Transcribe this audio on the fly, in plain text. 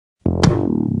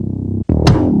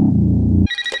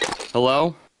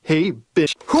Hello? Hey,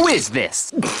 bitch. Who is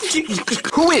this? Who is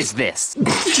this? Who is this?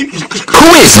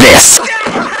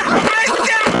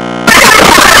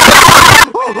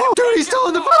 Dude, he's still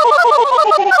in the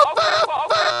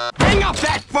Hang up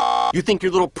that phone! You think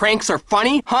your little pranks are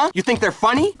funny? Huh? You think they're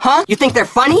funny? Huh? You think they're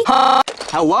funny? Huh?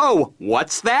 Hello?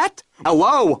 What's that?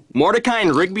 Hello? Mordecai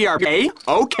and Rigby are gay?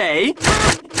 Okay.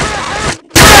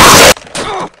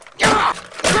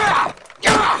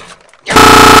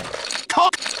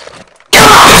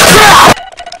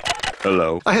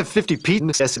 Hello. I have 50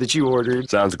 pizzas that you ordered.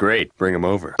 Sounds great. Bring him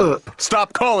over.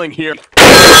 Stop calling here.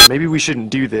 Maybe we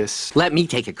shouldn't do this. Let me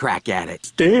take a crack at it.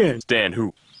 Stan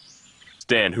who?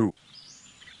 Stan who?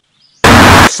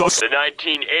 So The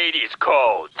 1980s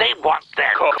code. They want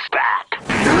their cooks back.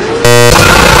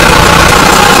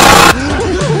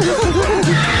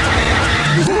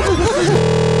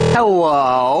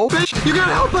 Hello? Bitch, you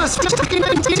gotta help us!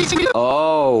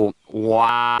 Oh,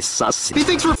 why sus? He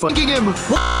thinks we're fucking him!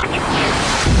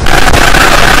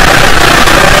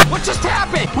 What just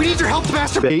happened? We need your help to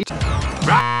masturbate!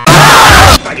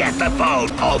 Forget the phone.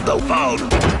 Hold the phone.